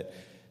saying is that,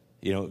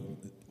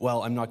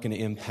 well, I'm not going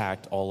to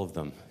impact all of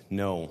them.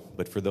 No,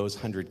 but for those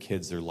 100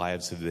 kids, their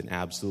lives have been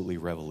absolutely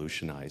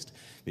revolutionized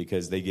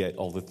because they get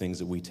all the things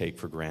that we take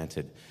for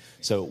granted.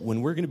 So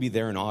when we're going to be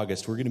there in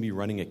August, we're going to be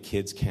running a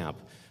kids camp.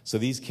 So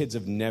these kids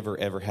have never,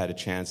 ever had a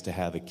chance to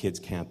have a kids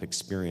camp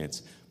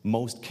experience.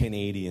 Most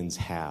Canadians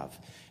have.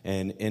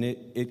 And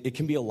it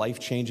can be a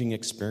life-changing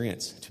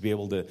experience to be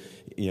able to,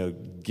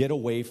 get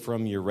away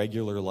from your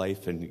regular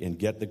life and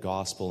get the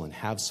gospel and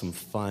have some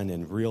fun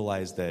and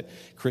realize that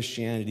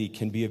Christianity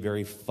can be a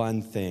very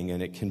fun thing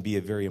and it can be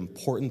a very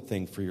important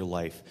thing for your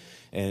life.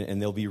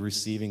 And they'll be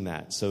receiving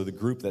that. So the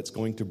group that's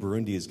going to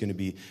Burundi is going to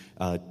be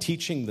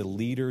teaching the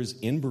leaders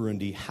in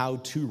Burundi how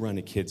to run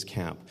a kids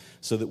camp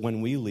so that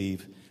when we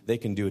leave, they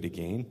can do it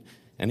again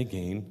and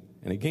again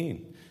and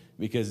again.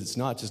 Because it's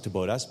not just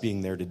about us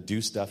being there to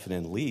do stuff and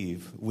then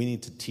leave. We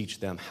need to teach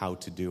them how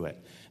to do it.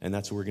 And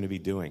that's what we're going to be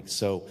doing.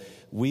 So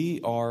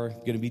we are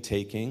going to be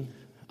taking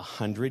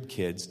 100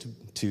 kids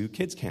to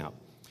kids camp.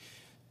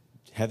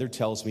 Heather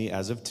tells me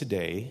as of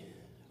today,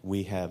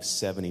 we have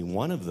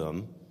 71 of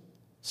them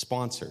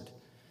sponsored.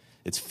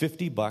 It's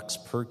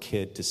 $50 per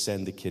kid to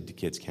send the kid to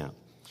kids camp.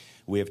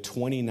 We have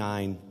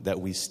 29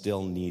 that we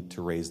still need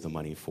to raise the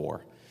money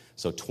for.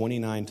 So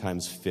 29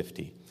 times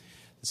 50.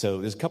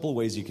 So there's a couple of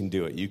ways you can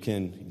do it. You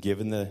can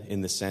give in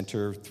the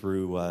center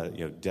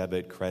through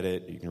debit,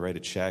 credit. You can write a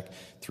check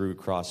through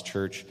Cross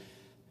Church.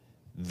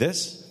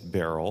 This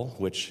barrel,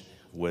 which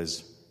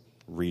was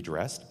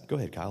redressed, go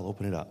ahead, Kyle,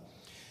 open it up.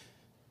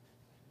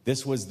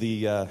 This was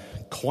the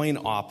coin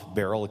op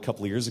barrel a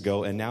couple of years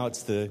ago, and now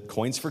it's the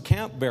Coins for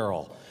Camp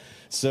barrel.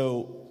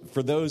 So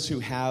for those who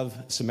have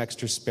some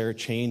extra spare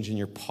change in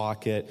your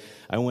pocket,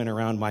 I went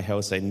around my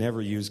house. I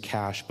never use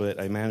cash, but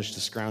I managed to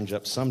scrounge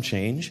up some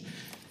change.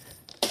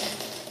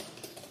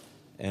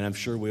 And I'm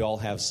sure we all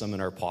have some in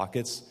our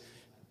pockets.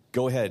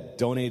 Go ahead,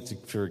 donate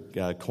for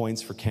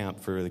Coins for Camp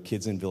for the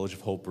kids in Village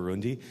of Hope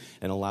Burundi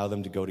and allow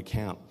them to go to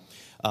camp.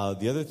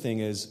 The other thing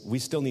is we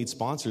still need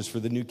sponsors for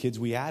the new kids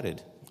we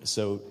added.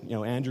 So,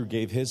 Andrew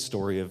gave his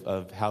story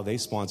of how they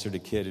sponsored a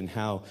kid and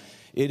how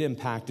it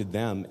impacted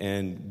them,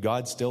 and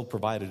God still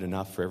provided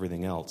enough for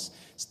everything else.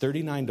 It's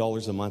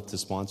 $39 a month to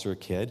sponsor a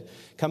kid.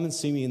 Come and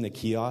see me in the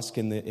kiosk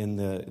in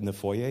the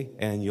foyer,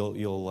 and you'll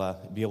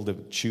be able to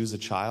choose a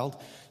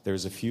child.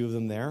 There's a few of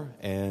them there,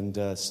 and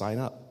sign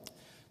up.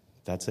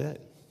 That's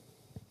it.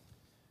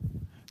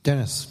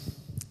 Dennis,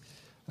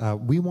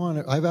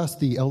 I've asked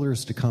the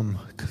elders to come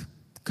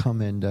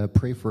and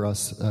pray for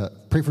us,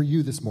 pray for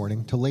you this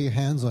morning, to lay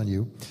hands on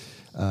you,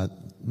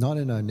 not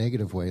in a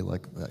negative way,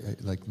 like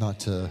not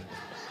to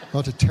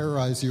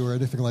terrorize you or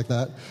anything like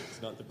that.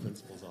 It's not the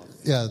principal's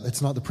office. Yeah,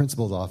 it's not the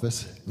principal's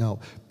office. No,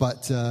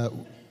 but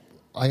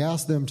I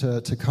asked them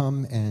to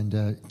come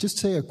and just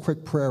say a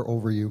quick prayer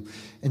over you,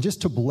 and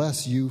just to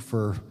bless you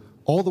for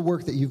all the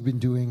work that you've been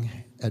doing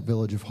at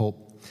Village of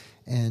Hope,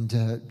 and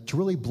to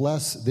really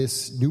bless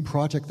this new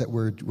project that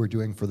we're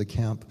doing for the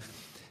camp.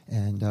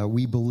 And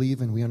we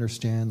believe and we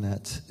understand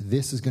that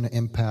this is going to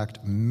impact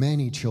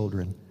many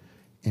children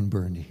in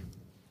Burundi.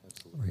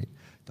 Absolutely. Right.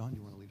 Don, do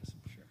you want to lead us?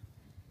 Sure.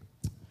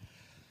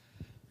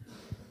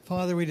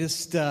 Father, we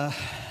just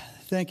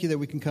thank you that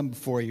we can come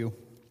before you.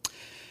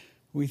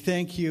 We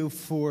thank you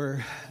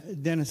for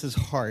Dennis's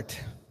heart,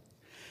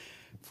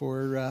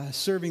 for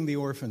serving the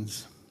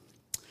orphans.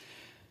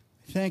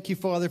 Thank you,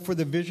 Father, for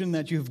the vision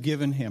that you've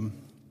given him,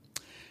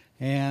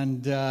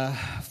 and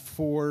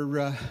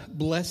for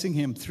blessing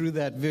him through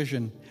that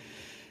vision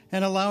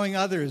and allowing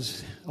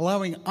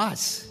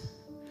us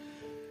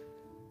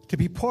to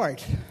be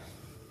part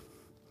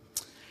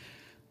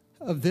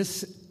of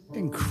this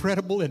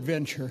incredible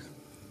adventure.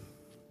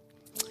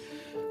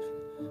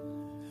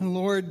 And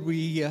Lord,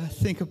 we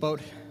think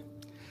about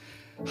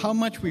how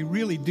much we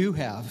really do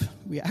have.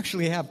 We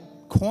actually have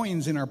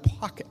coins in our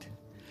pocket,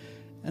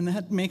 and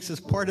that makes us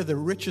part of the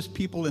richest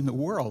people in the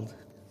world.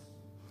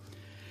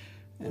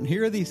 And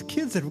here are these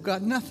kids that have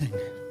got nothing.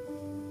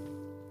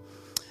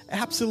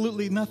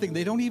 Absolutely nothing.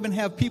 They don't even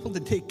have people to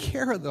take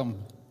care of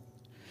them.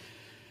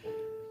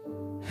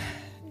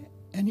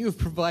 And you have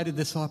provided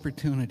this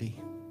opportunity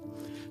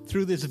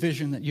through this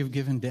vision that you've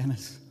given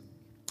Dennis.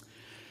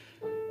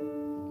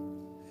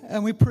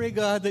 And we pray,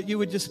 God, that you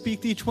would just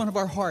speak to each one of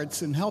our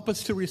hearts and help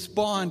us to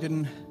respond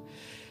in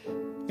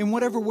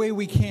whatever way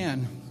we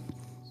can.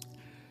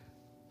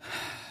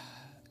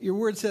 Your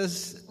word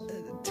says,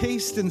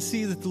 taste and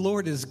see that the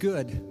Lord is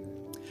good.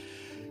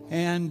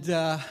 And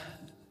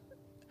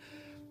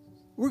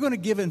we're going to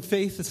give in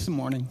faith this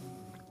morning.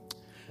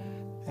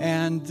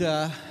 And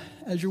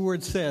as your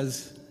word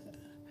says,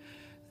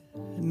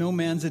 no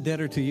man's a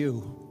debtor to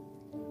you.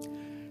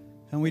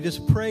 And we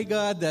just pray,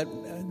 God, that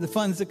the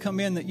funds that come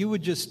in, that you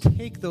would just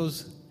take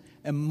those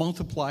and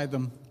multiply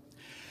them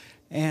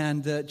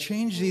and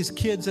change these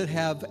kids that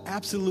have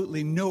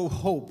absolutely no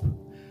hope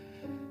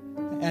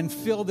and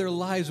fill their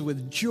lives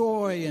with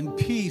joy and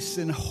peace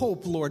and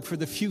hope, Lord, for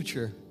the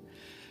future,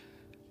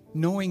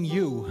 knowing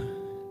you.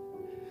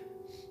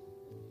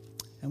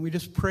 And we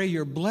just pray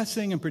your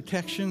blessing and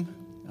protection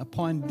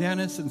upon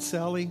Dennis and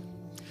Sally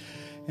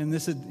in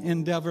this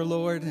endeavor,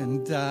 Lord.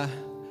 And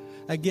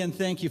again,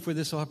 thank you for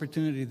this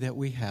opportunity that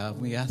we have.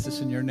 We ask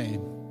this in your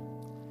name.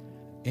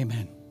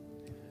 Amen.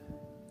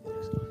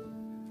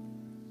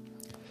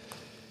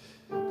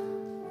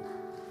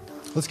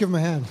 Let's give him a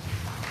hand.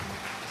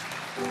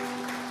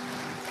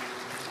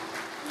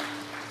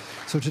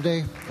 So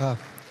today,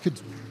 could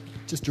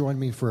just join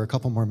me for a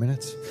couple more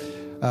minutes.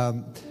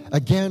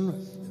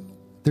 Again,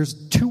 there's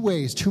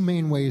two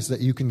main ways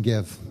that you can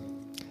give.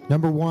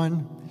 Number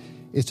one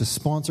is to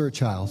sponsor a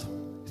child,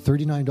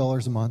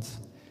 $39 a month,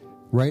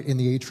 right in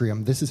the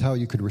atrium. This is how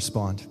you could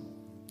respond.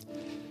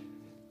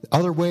 The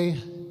other way,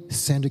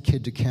 send a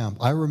kid to camp.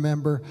 I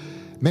remember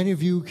many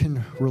of you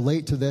can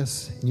relate to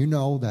this. You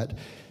know that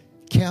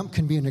camp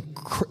can be an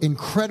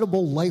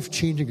incredible,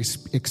 life-changing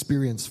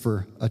experience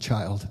for a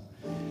child.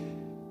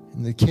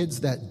 And the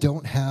kids that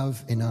don't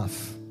have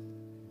enough,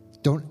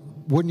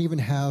 wouldn't even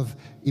have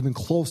even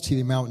close to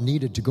the amount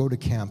needed to go to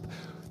camp,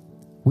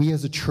 we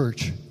as a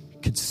church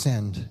could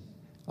send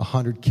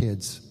 100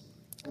 kids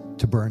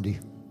to Burnaby,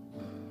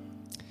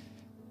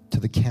 to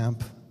the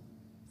camp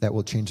that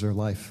will change their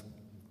life.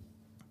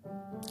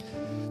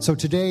 So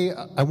today,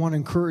 I want to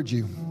encourage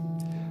you.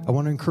 I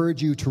want to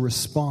encourage you to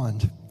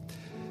respond.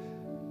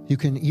 You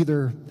can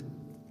either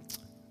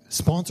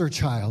sponsor a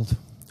child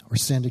or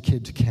send a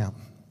kid to camp.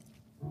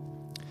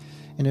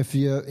 And if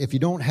you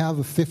don't have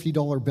a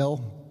 $50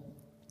 bill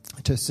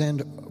to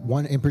send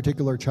one in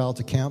particular child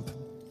to camp,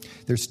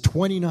 there's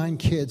 29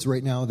 kids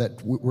right now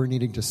that we're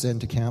needing to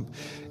send to camp.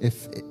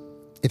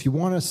 If you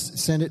want to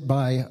send it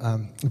by,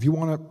 if you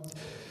want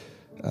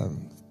to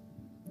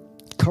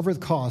cover the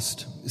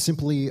cost,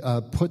 simply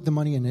put the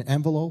money in an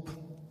envelope,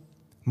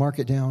 mark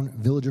it down,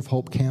 Village of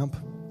Hope Camp,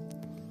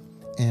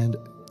 and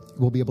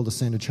we'll be able to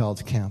send a child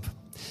to camp.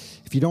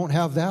 If you don't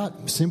have that,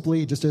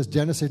 simply, just as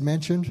Dennis had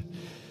mentioned,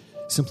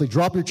 simply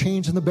drop your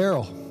change in the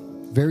barrel.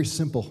 Very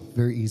simple,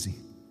 very easy.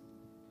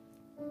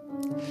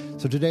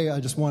 So today I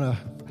just want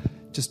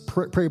to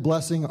pray a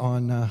blessing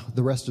on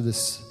the rest of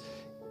this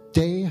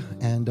day.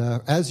 And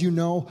as you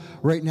know,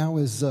 right now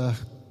is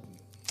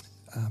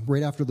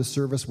right after the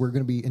service, we're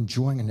going to be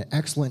enjoying an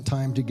excellent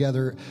time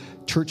together,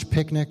 church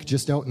picnic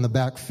just out in the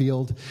back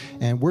field.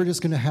 And we're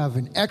just going to have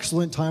an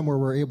excellent time where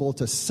we're able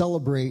to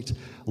celebrate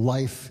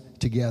life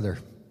together.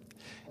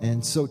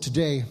 And so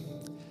today,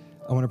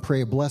 I want to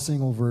pray a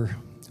blessing over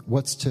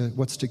what's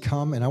to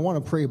come. And I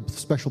want to pray a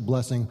special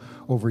blessing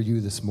over you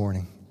this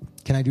morning.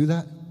 Can I do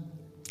that?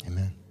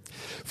 Amen.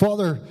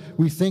 Father,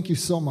 we thank you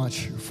so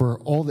much for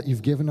all that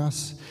you've given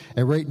us.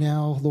 And right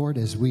now, Lord,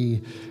 as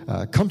we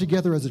come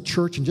together as a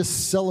church and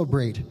just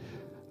celebrate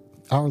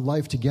our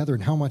life together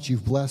and how much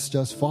you've blessed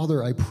us,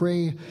 Father, I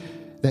pray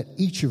that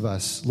each of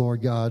us,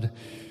 Lord God,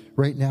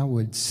 right now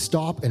would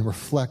stop and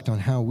reflect on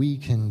how we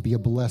can be a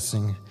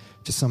blessing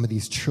to some of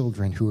these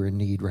children who are in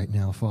need right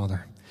now,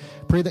 Father.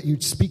 Pray that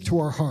you'd speak to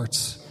our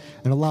hearts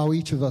and allow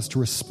each of us to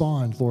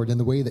respond, Lord, in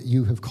the way that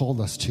you have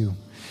called us to.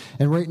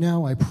 And right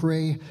now, I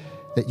pray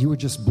that you would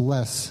just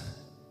bless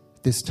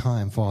this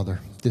time, Father,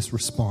 this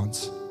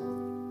response.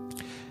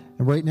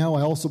 And right now,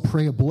 I also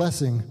pray a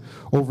blessing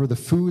over the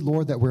food,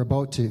 Lord, that we're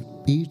about to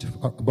eat,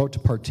 about to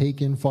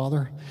partake in,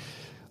 Father.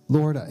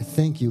 Lord, I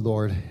thank you,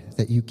 Lord,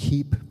 that you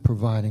keep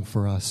providing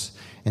for us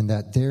and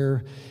that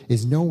there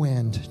is no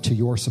end to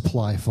your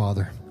supply,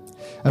 Father.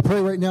 I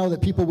pray right now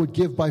that people would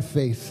give by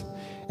faith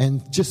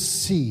and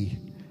just see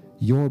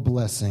your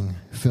blessing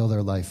fill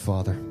their life,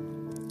 Father.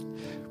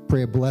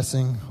 Pray a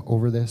blessing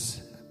over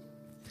this.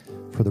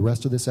 For the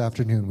rest of this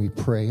afternoon, we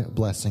pray a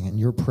blessing in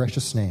your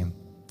precious name.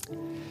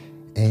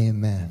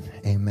 Amen.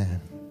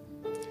 Amen.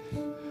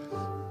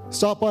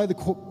 Stop by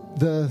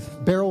the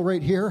barrel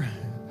right here.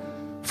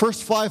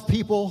 First 5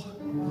 people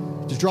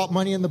to drop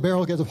money in the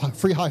barrel get a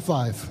free high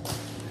five.